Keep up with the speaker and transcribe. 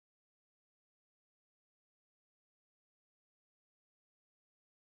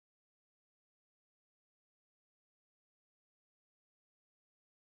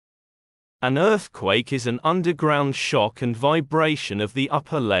An earthquake is an underground shock and vibration of the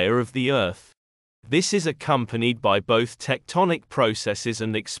upper layer of the Earth. This is accompanied by both tectonic processes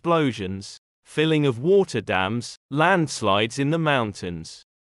and explosions, filling of water dams, landslides in the mountains.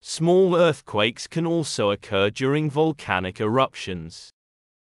 Small earthquakes can also occur during volcanic eruptions.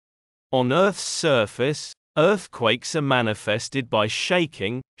 On Earth's surface, earthquakes are manifested by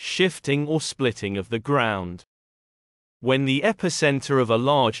shaking, shifting or splitting of the ground. When the epicenter of a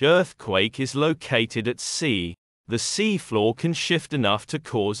large earthquake is located at sea, the seafloor can shift enough to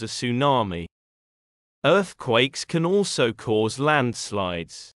cause a tsunami. Earthquakes can also cause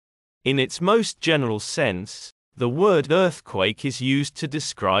landslides. In its most general sense, the word earthquake is used to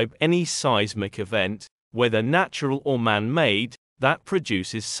describe any seismic event, whether natural or man-made, that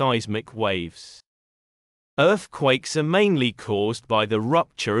produces seismic waves. Earthquakes are mainly caused by the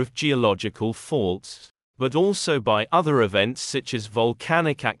rupture of geological faults, but also by other events such as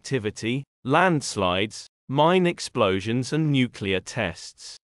volcanic activity, landslides, mine explosions and nuclear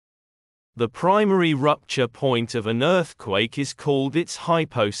tests. The primary rupture point of an earthquake is called its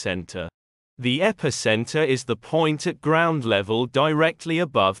hypocenter. The epicenter is the point at ground level directly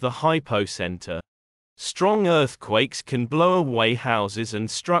above the hypocenter. Strong earthquakes can blow away houses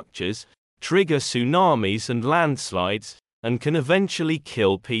and structures, trigger tsunamis and landslides, and can eventually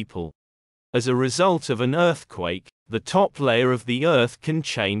kill people. As a result of an earthquake, the top layer of the Earth can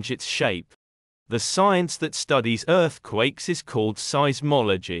change its shape. The science that studies earthquakes is called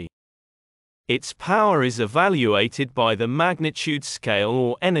seismology. Its power is evaluated by the magnitude scale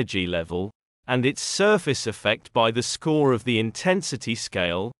or energy level, and its surface effect by the score of the intensity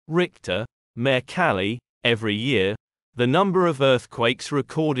scale, Richter, Mercalli. Every year, the number of earthquakes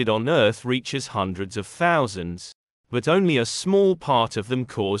recorded on Earth reaches hundreds of thousands, but only a small part of them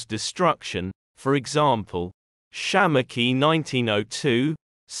cause destruction. For example, Shamaki 1902,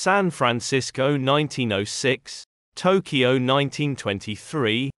 San Francisco 1906, Tokyo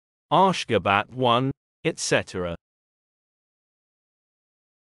 1923, Ashgabat 1, etc.